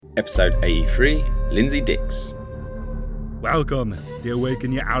Episode 83, Lindsay Dix. Welcome, the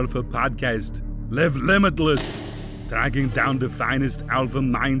Awaken Your Alpha podcast. Live limitless, tracking down the finest alpha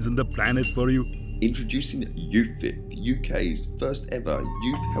minds on the planet for you. Introducing YouFit, the UK's first ever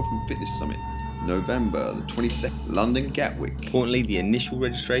youth health and fitness summit, November the 22nd, London Gatwick. Importantly, the initial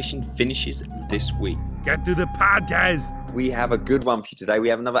registration finishes this week. Get to the podcast. We have a good one for you today. We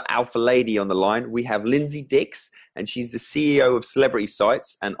have another alpha lady on the line. We have Lindsay Dix, and she's the CEO of Celebrity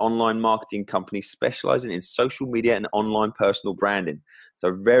Sites, an online marketing company specializing in social media and online personal branding.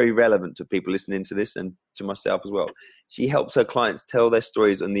 So very relevant to people listening to this and to myself as well. She helps her clients tell their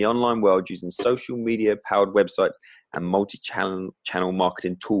stories in the online world using social media powered websites and multi-channel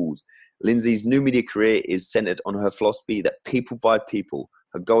marketing tools. Lindsay's new media career is centered on her philosophy that people buy people.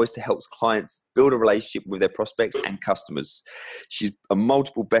 Her goal is to help clients build a relationship with their prospects and customers. She's a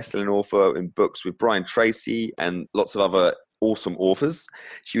multiple best-selling author in books with Brian Tracy and lots of other awesome authors.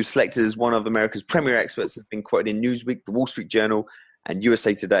 She was selected as one of America's premier experts, has been quoted in Newsweek, The Wall Street Journal, and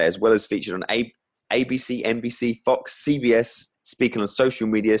USA Today, as well as featured on ABC, NBC, Fox, CBS, speaking on social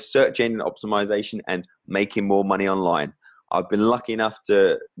media, search engine optimization, and making more money online. I've been lucky enough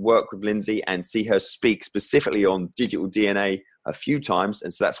to work with Lindsay and see her speak specifically on digital DNA a few times.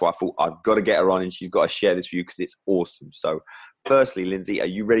 And so that's why I thought I've got to get her on and she's got to share this with you because it's awesome. So firstly, Lindsay, are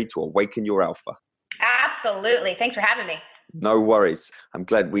you ready to awaken your alpha? Absolutely. Thanks for having me. No worries. I'm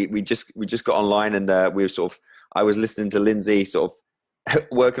glad we just got online and I was listening to Lindsay sort of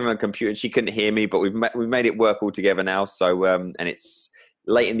working on a computer and she couldn't hear me, but we've made it work all together now. So, and it's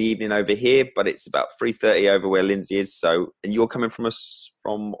late in the evening over here, but it's about 3:30 over where Lindsay is. So, and you're coming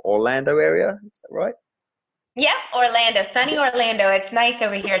from Orlando area, is that right? Yep, Orlando, sunny Orlando. It's nice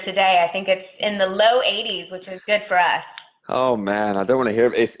over here today. I think it's in the low 80s, which is good for us. Oh man, I don't want to hear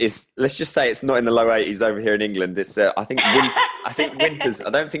it. It's let's just say it's not in the low 80s over here in England. It's I think winter's. I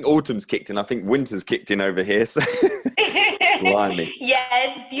don't think autumn's kicked in. I think winter's kicked in over here. So blimey. Yeah,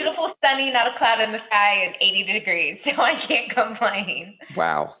 it's beautiful, sunny, not a cloud in the sky, and 80 degrees, so I can't complain.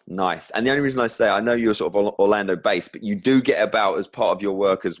 Wow, nice. And the only reason I say I know you're sort of Orlando based, but you do get about as part of your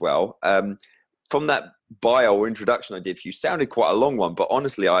work as well. From that bio or introduction I did for you, sounded quite a long one, but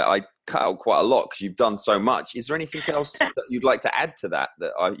honestly, I cut out quite a lot because you've done so much. Is there anything else that you'd like to add to that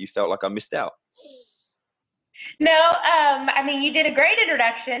you felt like I missed out? No, I mean, you did a great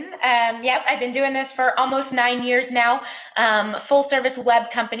introduction. Yep, I've been doing this for almost 9 years now. Full service web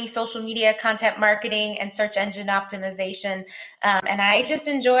company, social media, content marketing, and search engine optimization. And I just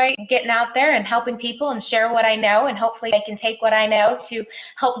enjoy getting out there and helping people and share what I know. And hopefully they can take what I know to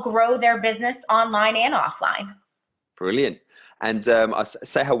help grow their business online and offline. Brilliant. And I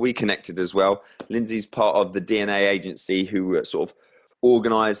say how we connected as well. Lindsay's part of the DNA agency who sort of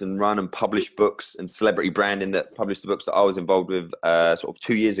organize and run and publish books and celebrity branding that published the books that I was involved with sort of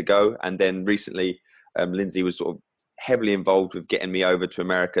 2 years ago. And then recently, Lindsay was sort of heavily involved with getting me over to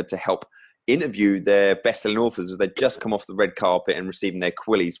America to help interview their best-selling authors as they'd just come off the red carpet and receiving their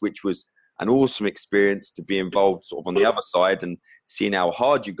Quillies, which was an awesome experience to be involved sort of on the other side and seeing how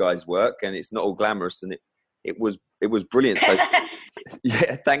hard you guys work. And it's not all glamorous, and it was brilliant. So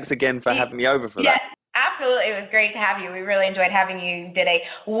yeah, thanks again for having me over for that. Absolutely. It was great to have you. We really enjoyed having you. You did a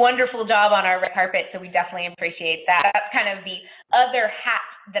wonderful job on our red carpet, so we definitely appreciate that. That's kind of the other hat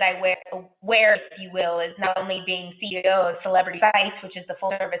that I wear, if you will, is not only being CEO of Celebrity Sites, which is the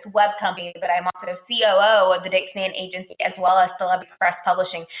full-service web company, but I'm also COO of the Dixman Agency as well as Celebrity Press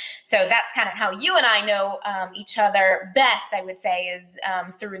Publishing. So that's kind of how you and I know each other best, I would say, is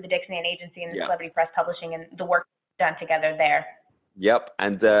through the Dixman Agency and the Celebrity Press Publishing and the work done together there. Yep.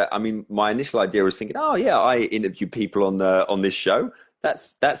 And I mean, my initial idea was thinking, oh yeah, I interview people on this show.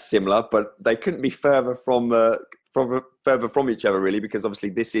 That's similar, but they couldn't be further from each other really, because obviously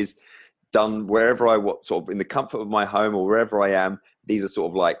this is done wherever sort of in the comfort of my home or wherever I am. These are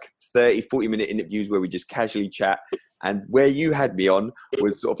sort of like 30-40 minute interviews where we just casually chat. And where you had me on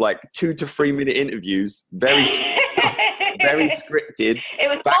was sort of like 2 to 3 minute interviews, very scripted. It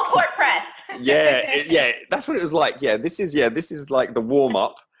was full court press. Yeah, that's what it was like. This is like the warm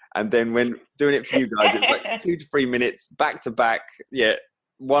up, and then when doing it for you guys, it's like 2 to 3 minutes back to back. Yeah,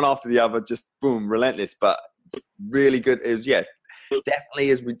 one after the other, just boom, relentless, but really good. It was definitely,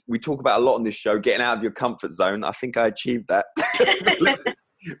 as we talk about a lot on this show, getting out of your comfort zone. I think I achieved that.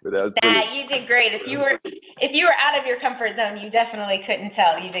 But that was you did great. If you were out of your comfort zone, you definitely couldn't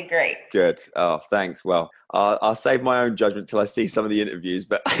tell. You did great. Good. Oh, thanks. Well, I'll save my own judgment till I see some of the interviews,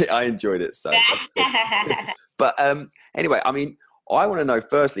 but I enjoyed it. So that's cool. But anyway, I mean, I want to know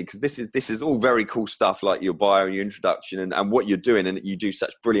firstly, because this is all very cool stuff, like your bio, your introduction, and what you're doing, and you do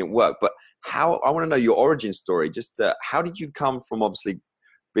such brilliant work. But I want to know your origin story. Just how did you come from obviously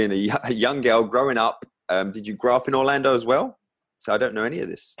being a young girl growing up. Did you grow up in Orlando as well? So I don't know any of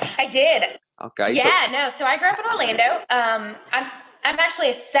this. I did. Okay. Yeah, so I grew up in Orlando. I'm actually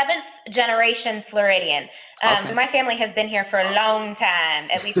a 7th generation Floridian. Okay. My family has been here for a long time,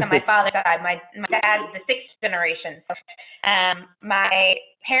 at least on my father's side. My dad's the 6th generation. My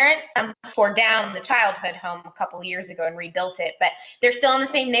parents tore down the childhood home a couple of years ago and rebuilt it, but they're still in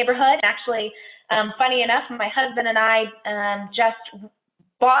the same neighborhood. Actually, funny enough, my husband and I just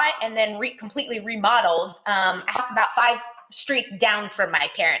bought and then completely remodeled a house about 5 streets down from my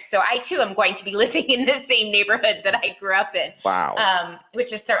parents. So I too am going to be living in the same neighborhood that I grew up in. Wow.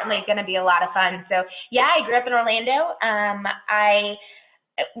 Which is certainly going to be a lot of fun. So yeah, I grew up in Orlando.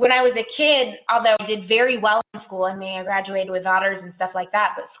 When I was a kid, although I did very well in school, I graduated with honors and stuff like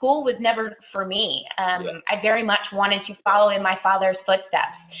that, but school was never for me. I very much wanted to follow in my father's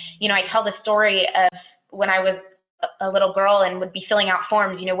footsteps. You know, I tell the story of when I was a little girl and would be filling out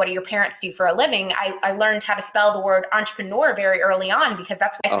forms, you know, what do your parents do for a living? I learned how to spell the word entrepreneur very early on because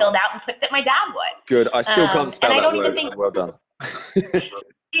that's what I filled out and put that my dad would. Good. I still can't spell that word, so well done.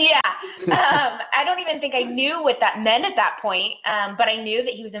 Yeah. I don't even think I knew what that meant at that point, but I knew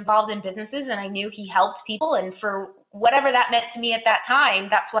that he was involved in businesses and I knew he helped people. And for whatever that meant to me at that time,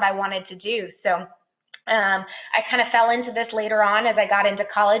 that's what I wanted to do. So I kind of fell into this later on as I got into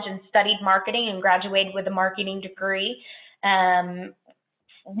college and studied marketing and graduated with a marketing degree.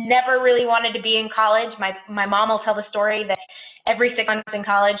 Never really wanted to be in college. My mom will tell the story that every 6 months in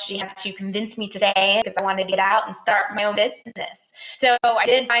college, she had to convince me to stay because I wanted to get out and start my own business. So I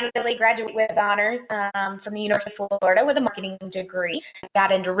did finally graduate with honors from the University of Florida with a marketing degree.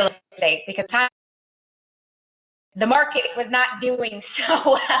 Got into real estate because the market was not doing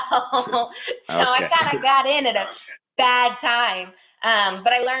so well. So I kind of got in at a bad time.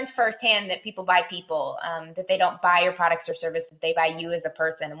 But I learned firsthand that people buy people, that they don't buy your products or services, they buy you as a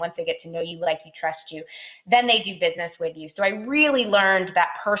person. And once they get to know you, like you, trust you, then they do business with you. So I really learned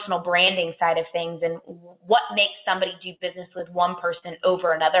that personal branding side of things and what makes somebody do business with one person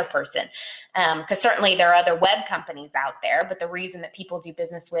over another person. Because certainly there are other web companies out there, but the reason that people do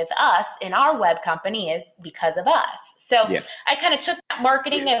business with us in our web company is because of us. So I kind of took that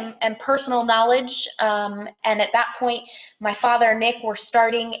marketing and personal knowledge, and at that point, my father and Nick were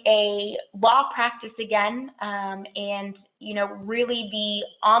starting a law practice again, and you know, really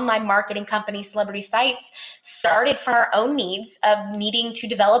the online marketing company Celebrity Sites started for our own needs of needing to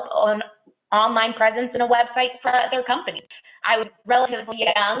develop an online presence and a website for other companies. I was relatively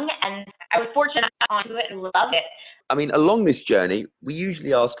young, and I was fortunate onto it and loved it. I mean, along this journey, we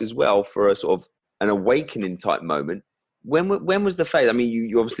usually ask as well for a sort of an awakening type moment. When was the phase? I mean,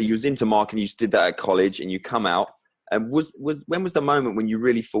 you obviously you was into marketing, you did that at college, and you come out. And when was the moment when you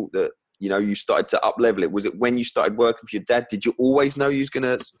really thought that, you know, you started to up level it? Was it when you started working for your dad? Did you always know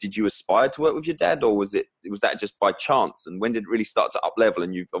did you aspire to work with your dad, or was that just by chance? And when did it really start to up level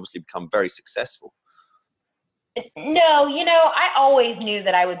and you've obviously become very successful? No, you know, I always knew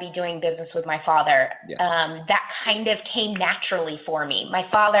that I would be doing business with my father. That kind of came naturally for me. My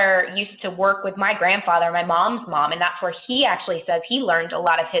father used to work with my grandfather, my mom's mom, and that's where he actually says he learned a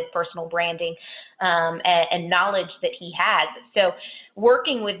lot of his personal branding and knowledge that he has. So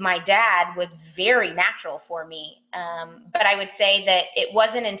working with my dad was very natural for me. But I would say that it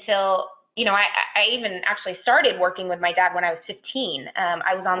wasn't until, you know, I even actually started working with my dad when I was 15.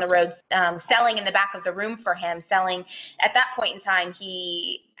 I was on the road selling in the back of the room for him, at that point in time,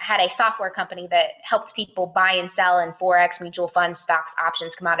 he had a software company that helps people buy and sell in Forex, mutual funds, stocks,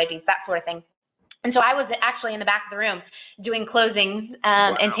 options, commodities, that sort of thing. And so I was actually in the back of the room doing closings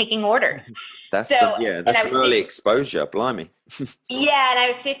and taking orders. That's some early exposure, blimey. Yeah, and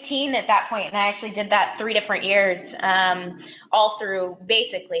I was 15 at that point, and I actually did that 3 different years, all through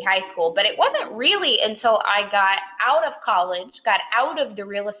basically high school. But it wasn't really until I got out of college, got out of the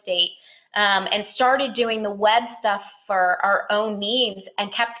real estate, and started doing the web stuff for our own needs and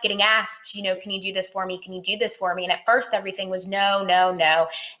kept getting asked, you know, can you do this for me? Can you do this for me? And at first everything was no, no, no.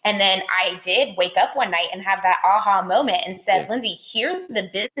 And then I did wake up one night and have that aha moment and said, Lindsay, here's the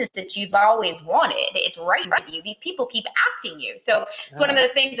business that you've always wanted. It's right in front of you. These people keep asking you. So it's one of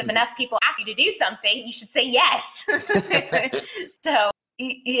those things, if enough people ask you to do something, you should say yes. So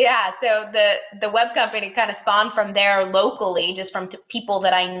the web company kind of spawned from there locally, just from people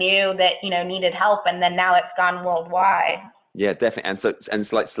that I knew that, you know, needed help. And then now it's gone worldwide. Yeah, definitely. And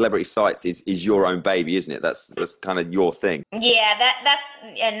it's like Celebrity Sites is your own baby, isn't it? That's kind of your thing. Yeah, that's,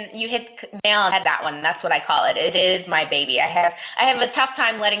 and you hit nail on that one. That's what I call it. It is my baby. I have a tough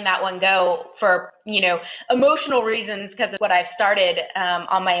time letting that one go for, you know, emotional reasons, because of what I've started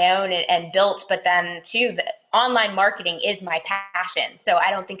on my own and built. But then too, online marketing is my passion. So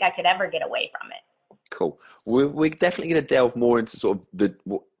I don't think I could ever get away from it. Cool. We're definitely going to delve more into sort of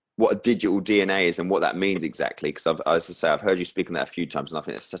what a digital DNA is and what that means exactly. Because as I say, I've heard you speak on that a few times, and I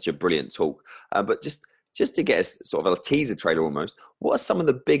think it's such a brilliant talk. But just to get us sort of a teaser trailer almost, what are some of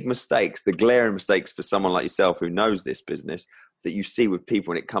the big mistakes, the glaring mistakes for someone like yourself who knows this business that you see with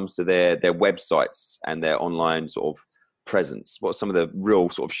people when it comes to their websites and their online sort of presence? What are some of the real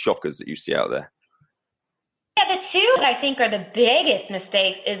sort of shockers that you see out there? Yeah, the two that I think are the biggest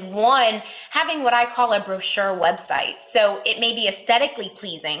mistakes is one, having what I call a brochure website. So it may be aesthetically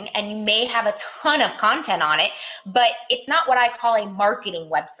pleasing and you may have a ton of content on it, but it's not what I call a marketing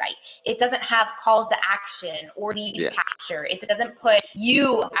website. It doesn't have calls to action or need capture. It doesn't put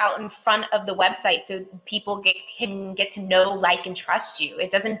you out in front of the website so people can get to know, like, and trust you.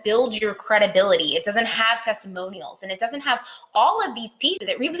 It doesn't build your credibility. It doesn't have testimonials, and it doesn't have all of these pieces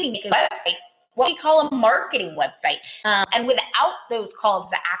that really make a website what we call a marketing website. And without those calls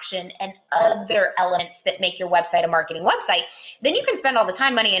to action and other elements that make your website a marketing website, then you can spend all the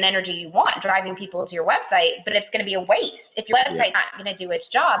time, money, and energy you want driving people to your website, but it's going to be a waste if your website's not going to do its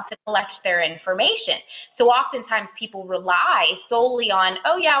job to collect their information. So oftentimes people rely solely on,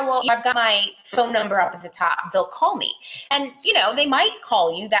 oh yeah, well, I've got my phone number up at the top, they'll call me. And, you know, they might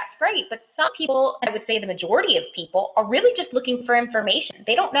call you, that's great, but some people, I would say the majority of people, are really just looking for information.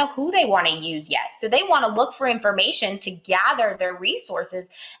 They don't know who they want to use yet. So they want to look for information to gather their resources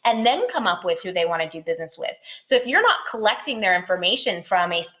and then come up with who they want to do business with. So if you're not collecting their information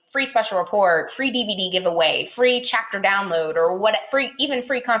from a free special report, free DVD giveaway, free chapter download, or even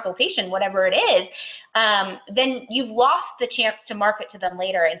free consultation, whatever it is, then you've lost the chance to market to them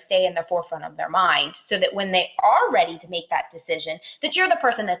later and stay in the forefront of their mind, so that when they are ready to make that decision, that you're the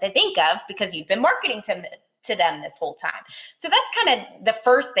person that they think of because you've been marketing to them this whole time. So that's kind of the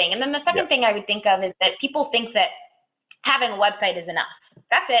first thing. And then the second thing I would think of is that people think that having a website is enough.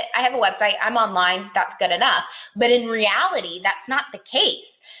 That's it. I have a website. I'm online. That's good enough. But in reality, that's not the case.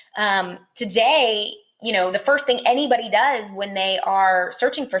 Today, you know, the first thing anybody does when they are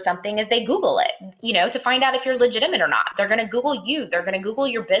searching for something is they Google it, you know, to find out if you're legitimate or not. They're going to Google you. They're going to Google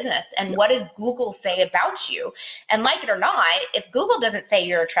your business. And what does Google say about you? And like it or not, if Google doesn't say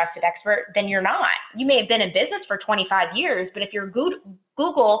you're a trusted expert, then you're not. You may have been in business for 25 years, but if your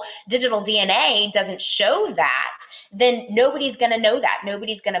Google digital DNA doesn't show that, then nobody's going to know that.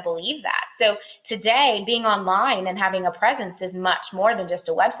 Nobody's going to believe that. So today, being online and having a presence is much more than just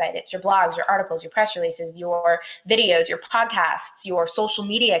a website. It's your blogs, your articles, your press releases, your videos, your podcasts, your social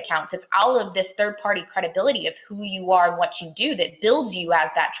media accounts. It's all of this third-party credibility of who you are and what you do that builds you as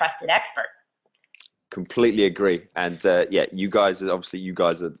that trusted expert. Completely agree. And yeah, you guys are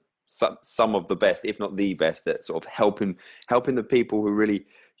some of the best, if not the best, at sort of helping the people who really,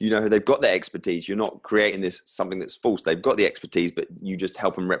 you know, they've got their expertise. You're not creating something that's false. They've got the expertise, but you just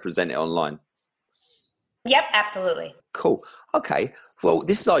help them represent it online. Yep, absolutely. Cool. Okay. Well,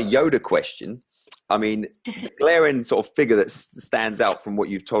 this is our Yoda question. I mean, the glaring sort of figure that stands out from what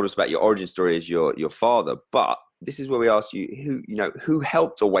you've told us about your origin story is your father. But this is where we ask you, who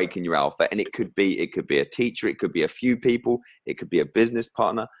helped awaken your alpha? And it could be a teacher, it could be a few people, it could be a business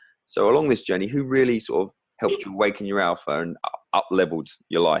partner. So along this journey, who really sort of helped you awaken your alpha and up-leveled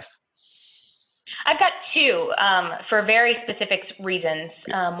your life? I've got two for very specific reasons.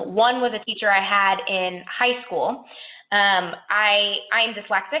 One was a teacher I had in high school. I am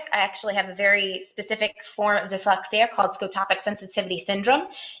dyslexic. I actually have a very specific form of dyslexia called scotopic sensitivity syndrome.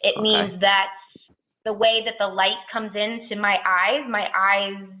 It means that the way that the light comes into my eyes,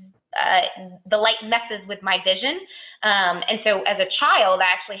 the light messes with my vision. And so as a child,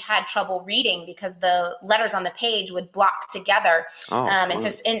 I actually had trouble reading because the letters on the page would block together.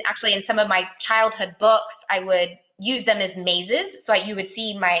 And so in some of my childhood books, I would use them as mazes. So you would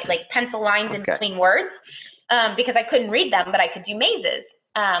see my pencil lines in between words because I couldn't read them, but I could do mazes.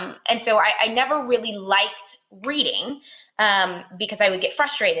 And so I never really liked reading because I would get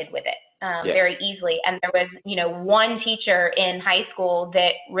frustrated with it. Very easily. And there was, one teacher in high school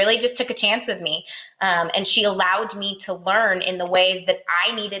that really just took a chance with me. And she allowed me to learn in the ways that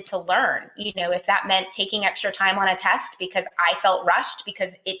I needed to learn. If that meant taking extra time on a test because I felt rushed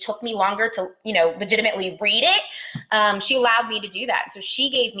because it took me longer to, legitimately read it, she allowed me to do that. So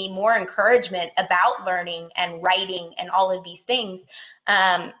she gave me more encouragement about learning and writing and all of these things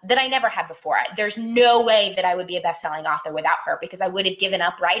that I never had before. There's no way that I would be a best-selling author without her because I would have given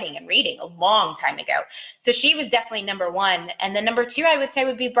up writing and reading a long time ago. So she was definitely number one. And then number two, I would say,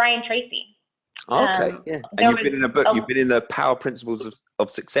 would be Brian Tracy. Okay, yeah. And you've been in a book, you've been in the Power Principles of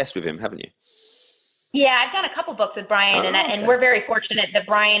Success with him, haven't you? Yeah, I've done a couple books with Brian, and Okay. we're very fortunate that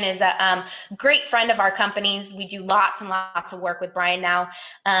Brian is a great friend of our company's. We do lots and lots of work with Brian now.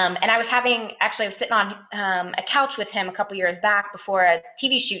 And I was sitting on a couch with him a couple years back before a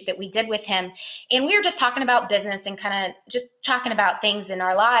TV shoot that we did with him. And we were just talking about business and kind of just talking about things in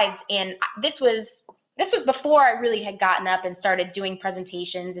our lives. And this was before I really had gotten up and started doing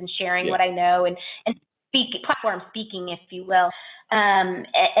presentations and sharing what I know and platform speaking, if you will.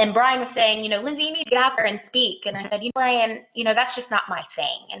 And Brian was saying, Lindsay, you need to get out there and speak. And I said, Brian, that's just not my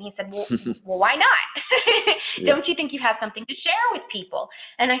thing. And he said, well, why not? Don't you think you have something to share with people?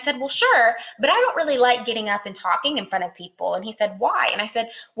 And I said, well, sure, but I don't really like getting up and talking in front of people. And he said, why? And I said,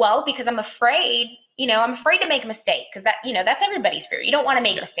 well, because I'm afraid to make a mistake, because that's everybody's fear. You don't want to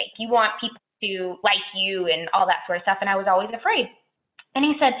make a mistake. You want people to like you and all that sort of stuff. And I was always afraid. And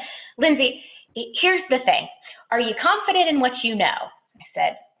he said, Lindsay, here's the thing. Are you confident in what you know? I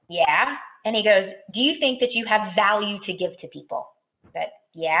said, yeah. And he goes, do you think that you have value to give to people? I said,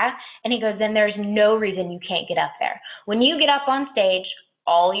 yeah. And he goes, then there's no reason you can't get up there. When you get up on stage,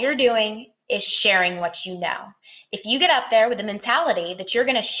 all you're doing is sharing what you know. If you get up there with the mentality that you're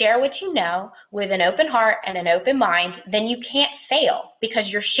going to share what you know with an open heart and an open mind, then you can't fail because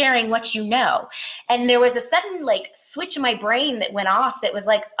you're sharing what you know. And there was a sudden switch in my brain that went off that was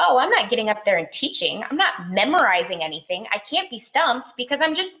like, oh, I'm not getting up there and teaching. I'm not memorizing anything. I can't be stumped because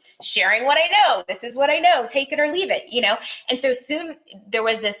I'm just sharing what I know. This is what I know. Take it or leave it, And so soon there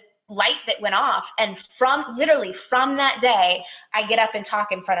was this light that went off. And from that day, I get up and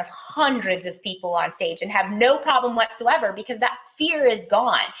talk in front of hundreds of people on stage and have no problem whatsoever because that fear is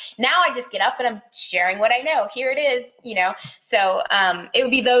gone. Now I just get up and I'm sharing what I know. Here it is, So it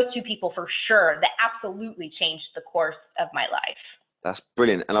would be those two people for sure that absolutely changed the course of my life. That's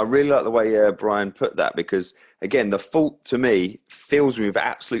brilliant. And I really like the way Brian put that, because again, the fault to me fills me with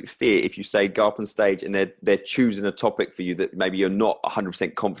absolute fear if you say go up on stage and they're choosing a topic for you that maybe you're not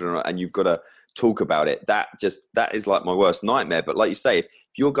 100% confident on and you've got to talk about it. That is like my worst nightmare. But like you say, if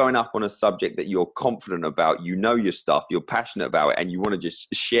you're going up on a subject that you're confident about, your stuff, you're passionate about it, and you want to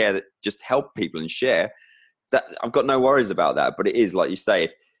just share that, just help people and share that, I've got no worries about that. But it is like you say,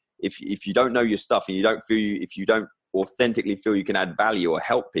 if you don't know your stuff and if you don't authentically feel you can add value or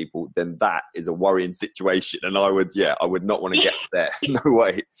help people, then that is a worrying situation. And I would not want to get there. No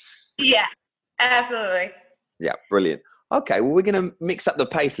way. Yeah, absolutely. Yeah, brilliant. Okay, well, we're going to mix up the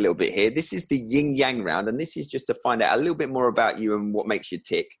pace a little bit here. This is the yin yang round, and this is just to find out a little bit more about you and what makes you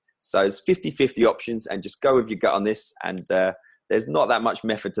tick. So it's 50-50 options, and just go with your gut on this. And there's not that much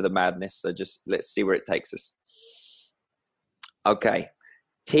method to the madness, so just let's see where it takes us. Okay,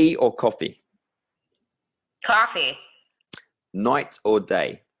 tea or coffee? Coffee. Night or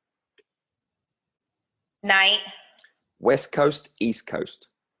day? Night. West Coast, East Coast?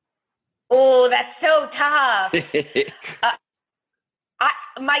 Oh, that's so tough.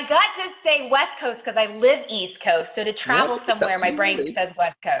 My gut does say West Coast because I live East Coast. So to travel somewhere, my brain says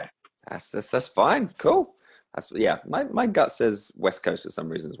West Coast. That's fine. Cool. My gut says West Coast for some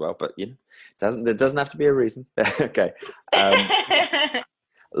reason as well, but there doesn't have to be a reason. Okay.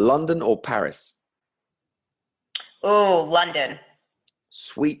 London or Paris? Oh, London.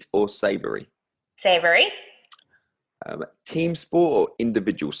 Sweet or savory? Savory. Team sport or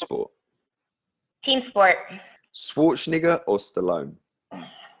individual sport? Team sport. Schwarzenegger or Stallone?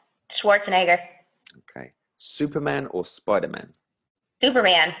 Schwarzenegger. Okay. Superman or Spider-Man?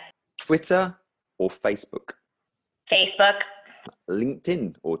 Superman. Twitter or Facebook? Facebook.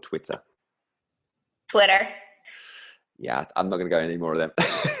 LinkedIn or Twitter? Twitter. Yeah, I'm not going to go any more of them.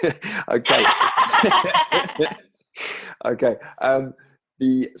 Okay. Okay.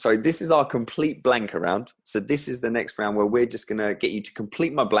 This is our complete blank round. So this is the next round where we're just going to get you to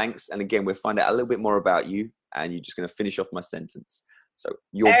complete my blanks. And again, we'll find out a little bit more about you, and you're just going to finish off my sentence. So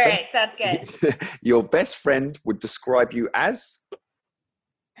sounds good. Your best friend would describe you as?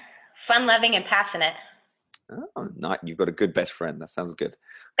 Fun-loving and passionate. Oh, nice. You've got a good best friend. That sounds good.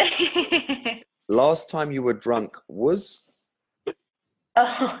 Last time you were drunk was? Probably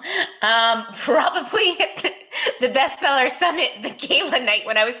the Bestseller Summit, the gala night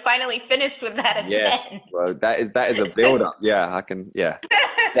when I was finally finished with that event. Yes, well, that is a build-up. Yeah, I can. Yeah,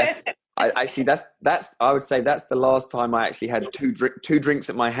 I would say that's the last time I actually had two drinks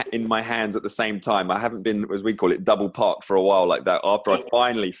in my hands at the same time. I haven't been, as we call it, double parked for a while like that. After I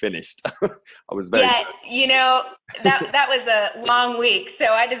finally finished, I was very. Yeah, that was a long week. So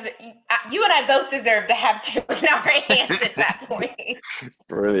you and I both deserve to have two in our hands at that point.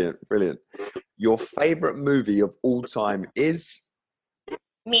 Brilliant. Your favorite movie of all time is?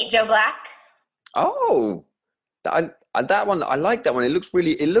 Meet Joe Black. Oh, That one, I like that one. It looked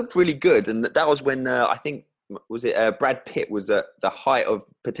really good. And that was when I think, was it Brad Pitt was at the height of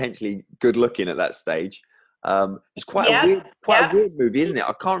potentially good looking at that stage. It's quite a weird movie, isn't it?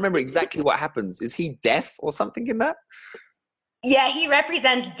 I can't remember exactly what happens. Is he deaf or something in that? Yeah, he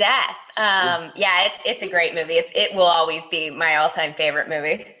represents death. It's a great movie. It will always be my all-time favorite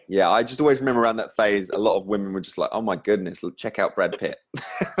movie. Yeah, I just always remember around that phase, a lot of women were just like, "Oh my goodness, look, check out Brad Pitt."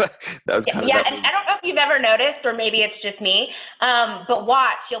 That was kind of and I don't know if you've ever noticed, or maybe it's just me, but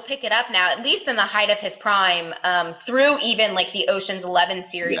watch, you'll pick it up now. At least in the height of his prime, through even like the Ocean's 11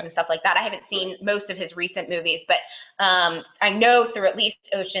 series and stuff like that. I haven't seen most of his recent movies, but I know through at least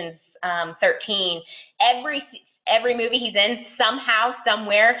Ocean's 13, every movie he's in, somehow,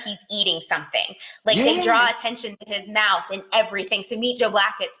 somewhere, he's eating something. Like, they draw attention to his mouth and everything. So Meet Joe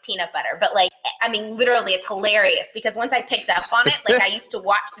Black, it's peanut butter. But, like, I mean, literally, it's hilarious. Because once I picked up on it, like, I used to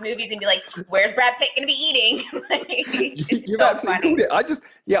watch the movies and be like, where's Brad Pitt going to be eating? Like, You've actually called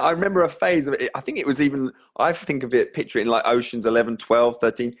it. I remember a phase of it. I think it was even, I think of it, picture it in, like, Ocean's 11, 12,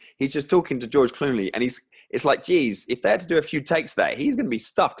 13. He's just talking to George Clooney, and it's like, geez, if they had to do a few takes there, he's going to be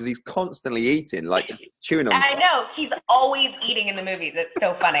stuffed because he's constantly eating, like just chewing on stuff. I know. He's always eating in the movies. It's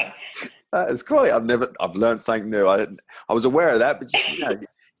so funny. It's great. I've learned something new. I was aware of that, but just, you've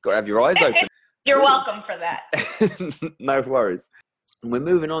got to have your eyes open. You're welcome for that. No worries. And we're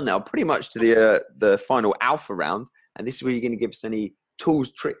moving on now pretty much to the final alpha round. And this is where you're going to give us any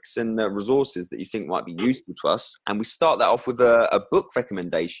tools, tricks, and resources that you think might be useful to us. And we start that off with a book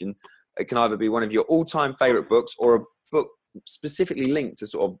recommendation. It can either be one of your all-time favorite books or a book specifically linked to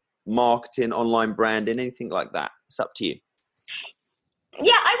sort of marketing, online branding, anything like that. It's up to you.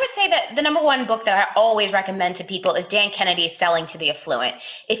 Yeah, I would say that the number one book that I always recommend to people is Dan Kennedy's Selling to the Affluent.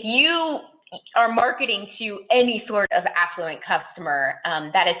 If you are marketing to any sort of affluent customer,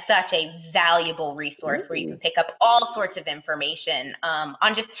 that is such a valuable resource where you can pick up all sorts of information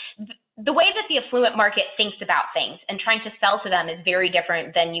on just the way that the affluent market thinks about things, and trying to sell to them is very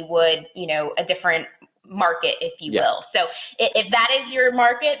different than you would, a different market, if you will. So if that is your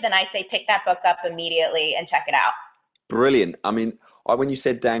market, then I say pick that book up immediately and check it out. Brilliant. I mean, when you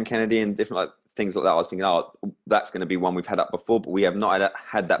said Dan Kennedy and different things like that, I was thinking, that's going to be one we've had up before, but we have not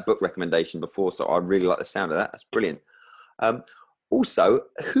had that book recommendation before. So I really like the sound of that. That's brilliant. Also,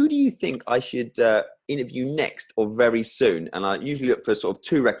 who do you think I should interview next or very soon? And I usually look for sort of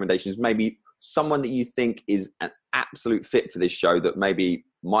two recommendations, maybe someone that you think is an absolute fit for this show that maybe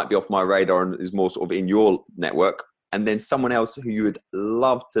might be off my radar and is more sort of in your network, and then someone else who you would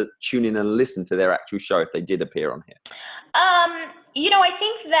love to tune in and listen to their actual show if they did appear on here. I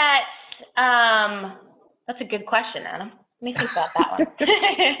think that that's a good question, Adam. Let me think about that one.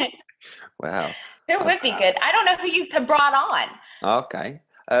 Wow. It would be good. I don't know who you have brought on. Okay.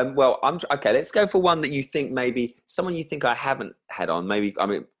 Okay. Let's go for one that you think maybe someone you think I haven't had on. Maybe,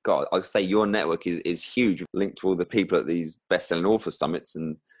 God, I'll say your network is huge, linked to all the people at these best-selling author summits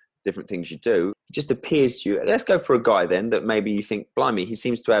and different things you do. It just appears to you. Let's go for a guy then that maybe you think, blimey, he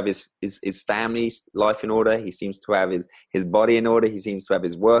seems to have his family life in order. He seems to have his body in order. He seems to have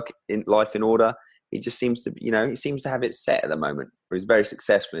his work in life in order. He just seems to, he seems to have it set at the moment, or he's very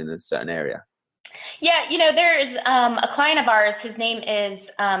successful in a certain area. Yeah, there's a client of ours. His name is,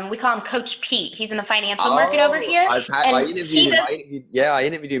 we call him Coach Pete. He's in the financial market over here. I interviewed him. I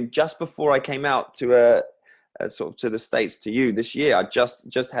interviewed him just before I came out to sort of to the States to you this year. I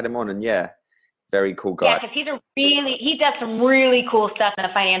just had him on, and very cool guy. Yeah, because he does some really cool stuff in the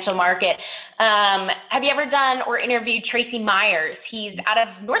financial market. Have you ever done or interviewed Tracy Myers? He's out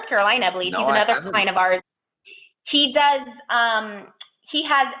of North Carolina, I believe. No, he's another client of ours. He does. He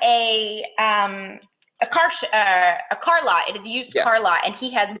has a car lot. It is a used car lot, and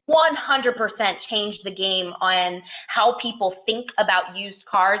he has 100% changed the game on how people think about used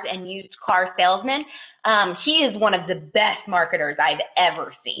cars and used car salesmen. He is one of the best marketers I've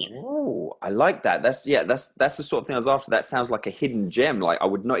ever seen. Oh, I like that. That's the sort of thing I was after. That sounds like a hidden gem. Like, I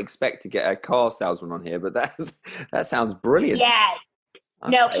would not expect to get a car salesman on here, but that sounds brilliant. Yeah.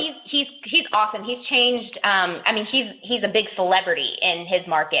 Okay. No, he's awesome. He's changed. He's a big celebrity in his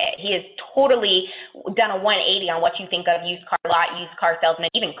market. He has totally done a 180 on what you think of used car lot, used car salesman,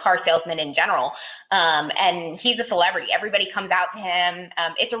 even car salesman in general. And he's a celebrity. Everybody comes out to him.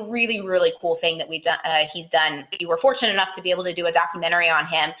 It's a really, really cool thing that we've done. He's done. We were fortunate enough to be able to do a documentary on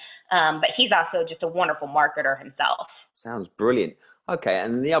him. But he's also just a wonderful marketer himself. Sounds brilliant. Okay,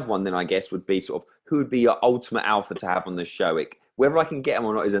 and the other one then I guess would be sort of who would be your ultimate alpha to have on the show. Whether I can get him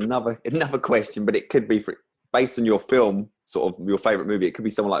or not is another question, but it could be based on your film, sort of your favorite movie. It could be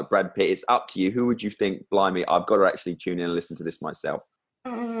someone like Brad Pitt. It's up to you. Who would you think, blimey, I've got to actually tune in and listen to this myself?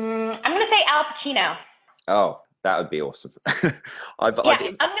 I'm going to say Al Pacino. Oh, That would be awesome. I'm going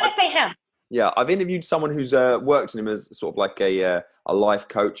to say him. Yeah, I've interviewed someone who's worked in him as sort of like a life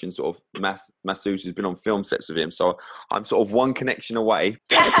coach and sort of masseuse who's been on film sets with him. So I'm sort of one connection away.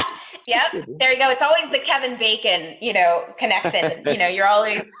 Yep, there you go. It's always the Kevin Bacon, connection. You're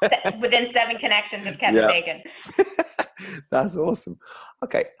always within 7 connections of Kevin Bacon. That's awesome.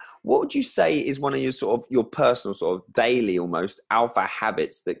 Okay, what would you say is one of your sort of your personal sort of daily almost alpha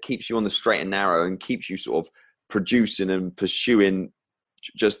habits that keeps you on the straight and narrow and keeps you sort of producing and pursuing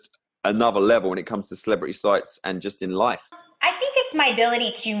just another level when it comes to celebrity sites and just in life? I think it's my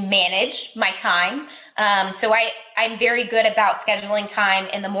ability to manage my time. So I'm very good about scheduling time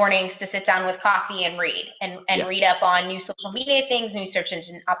in the mornings to sit down with coffee and read and read up on new social media things, new search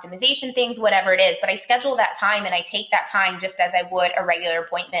engine optimization things, whatever it is. But I schedule that time and I take that time just as I would a regular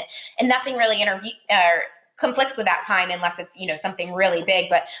appointment, and nothing really conflicts with that time unless it's, something really big.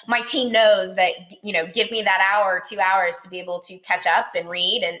 But my team knows that, give me that hour or 2 hours to be able to catch up and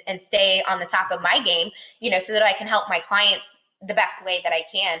read and stay on the top of my game, so that I can help my clients the best way that I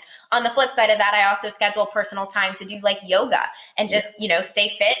can. On the flip side of that, I also schedule personal time to do like yoga and just,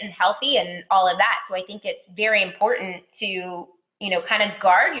 stay fit and healthy and all of that. So I think it's very important to, kind of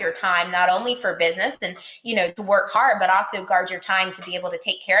guard your time, not only for business and, to work hard, but also guard your time to be able to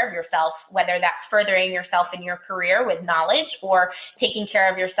take care of yourself, whether that's furthering yourself in your career with knowledge or taking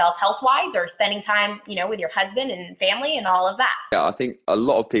care of yourself health-wise or spending time, with your husband and family and all of that. Yeah, I think a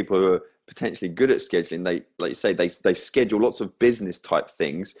lot of people who are potentially good at scheduling, they, like you say, they schedule lots of business type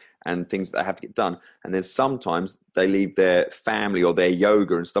things and things that have to get done. And then sometimes they leave their family or their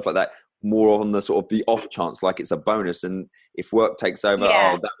yoga and stuff like that more on the sort of the off chance, like it's a bonus. And if work takes over,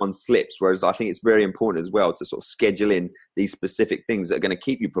 that one slips. Whereas I think it's very important as well to sort of schedule in these specific things that are going to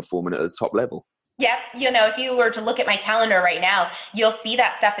keep you performing at the top level. Yep. If you were to look at my calendar right now, you'll see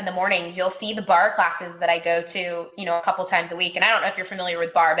that stuff in the mornings. You'll see the bar classes that I go to, a couple times a week. And I don't know if you're familiar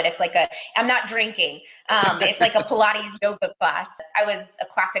with bar, but it's like I'm not drinking. It's like a Pilates yoga class. I was a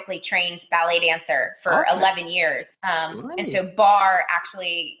classically trained ballet dancer for 11 years. And so bar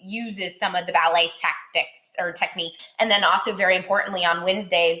actually uses some of the ballet tactics or technique. And then also very importantly on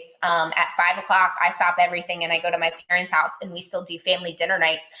Wednesdays at 5 o'clock, I stop everything and I go to my parents' house and we still do family dinner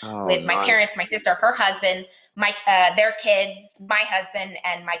nights with my parents, my sister, her husband, their kids, my husband,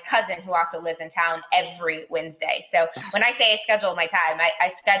 and my cousin who also lives in town every Wednesday. So when I say I schedule my time,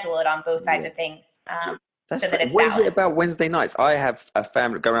 I schedule it on both sides of things. That's what is it about Wednesday nights? I have a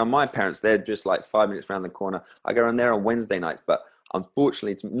family go around my parents. They're just like 5 minutes around the corner. I go around there on Wednesday nights, but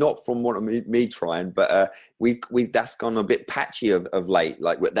unfortunately, it's not from one of me trying, but we've that's gone a bit patchy of late.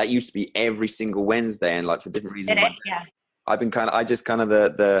 Like that used to be every single Wednesday, and like for different reasons. I've been I just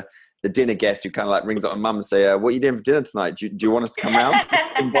the dinner guest who kind of like rings up my mum and say, "What are you doing for dinner tonight? Do you want us to come round?"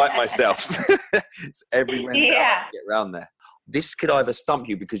 Invite myself. It's every Wednesday I have to get around there. This could either stump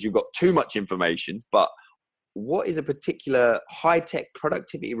you because you've got too much information, but what is a particular high-tech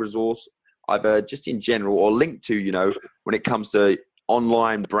productivity resource, either just in general or linked to, when it comes to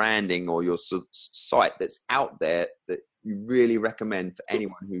online branding or your site that's out there that you really recommend for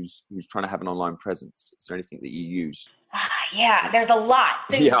anyone who's trying to have an online presence? Is there anything that you use? Yeah, there's a lot.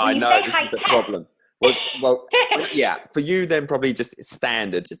 So I know. This is the problem. Well, yeah, for you then probably just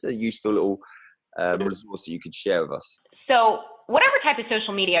standard, just a useful little resource that you could share with us. So whatever type of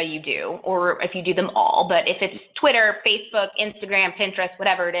social media you do, or if you do them all, but if it's Twitter, Facebook, Instagram, Pinterest,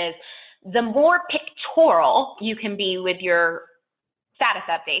 whatever it is, the more pictorial you can be with your status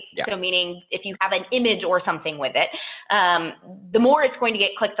updates. Yeah. So meaning if you have an image or something with it, the more it's going to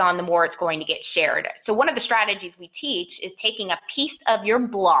get clicked on, the more it's going to get shared. So one of the strategies we teach is taking a piece of your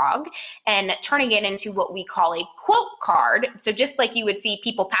blog and turning it into what we call a quote card. So just like you would see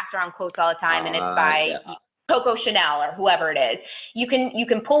people pass around quotes all the time, and it's by Coco Chanel or whoever it is, you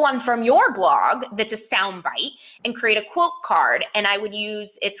can pull one from your blog that's a sound bite and create a quote card. And I would use,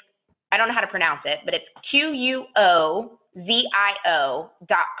 I don't know how to pronounce it, but it's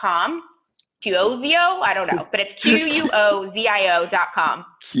QUOZIO.com. QUOZIO? I don't know, but it's QUOZIO.com.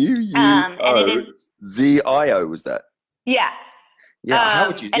 QUOZIO, was that? Yeah. Yeah, how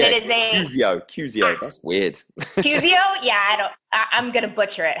would you? And it is a QUOZIO. That's weird. QUOZIO? Yeah, I'm gonna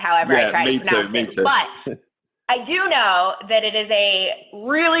butcher it. However, I try to pronounce it. Me too. But I do know that it is a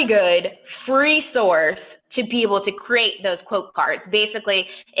really good free source to be able to create those quote cards. Basically,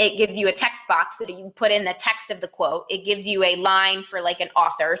 it gives you a text box so that you put in the text of the quote. It gives you a line for like an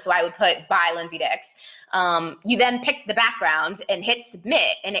author. So I would put by Lindsay Dix. You then pick the background and hit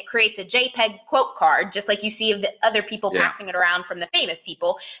submit, and it creates a JPEG quote card, just like you see of the other people passing it around from the famous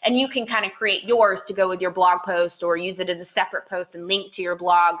people. And you can kind of create yours to go with your blog post or use it as a separate post and link to your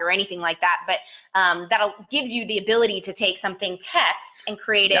blog or anything like that. But that'll give you the ability to take something text and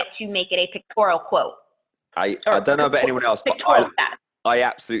create it to make it a pictorial quote. I don't know about anyone else, but I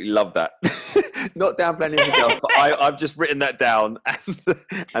absolutely love that. Not downplaying anything else, but I've just written that down.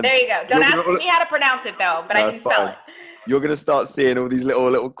 And there you go. Don't ask me how to pronounce it, though, but I can spell it. You're going to start seeing all these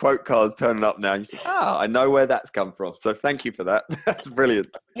little quote cards turning up now. And you think, I know where that's come from. So thank you for that. That's brilliant.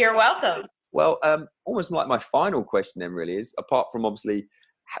 You're welcome. Well, almost like my final question then really is, apart from obviously,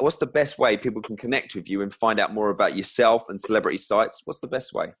 what's the best way people can connect with you and find out more about yourself and celebrity sites? What's the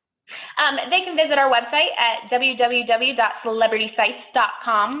best way? They can visit our website at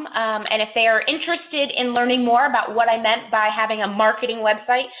www.celebritysite.com. And if they are interested in learning more about what I meant by having a marketing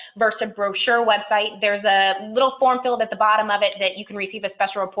website versus a brochure website, there's a little form filled at the bottom of it that you can receive a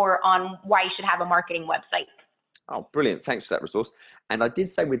special report on why you should have a marketing website. Oh, brilliant. Thanks for that resource. And I did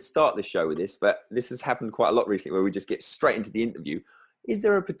say we'd start the show with this, but this has happened quite a lot recently where we just get straight into the interview. Is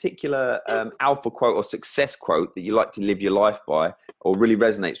there a particular alpha quote or success quote that you like to live your life by or really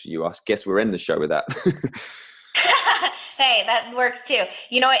resonates with you? I guess we're in the show with that. Hey, that works too.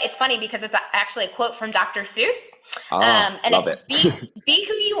 You know what? It's funny because it's actually a quote from Dr. Seuss. And love it. Be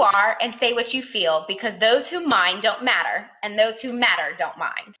who you are and say what you feel, because those who mind don't matter and those who matter don't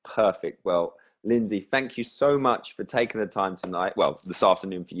mind. Perfect. Well, Lindsay, thank you so much for taking the time tonight, well, this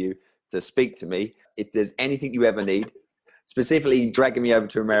afternoon for you, to speak to me. If there's anything you ever need, specifically dragging me over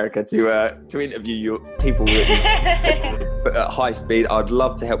to America to interview your people at high speed, I'd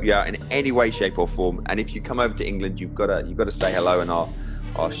love to help you out in any way, shape or form. And if you come over to England, you've got to say hello, and I'll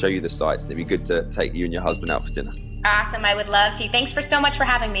show you the sites. It'd be good to take you and your husband out for dinner. Awesome. I would love to. Thanks so much for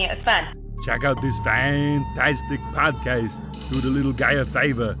having me. It was fun. Check out this fantastic podcast. Do the little guy a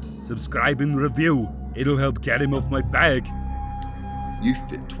favor. Subscribe and review. It'll help get him off my back.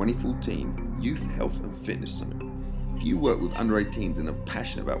 YouthFit 2014 Youth Health and Fitness Summit. If you work with under 18s and are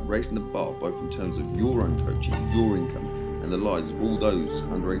passionate about raising the bar both in terms of your own coaching, your income, and the lives of all those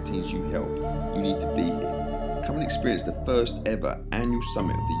under 18s you help, you need to be here. Come and experience the first ever annual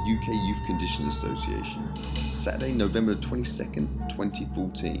summit of the UK Youth Conditioning Association, Saturday, November 22nd,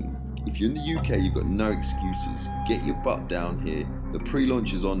 2014. If you're in the UK, you've got no excuses. Get your butt down here. The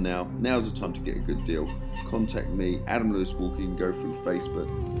pre-launch is on now. Now's the time to get a good deal. Contact me, Adam Lewis Walker. You can go through Facebook.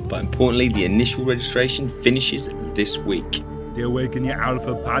 But importantly, the initial registration finishes this week. The Awaken Your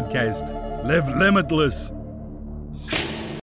Alpha podcast. Live limitless.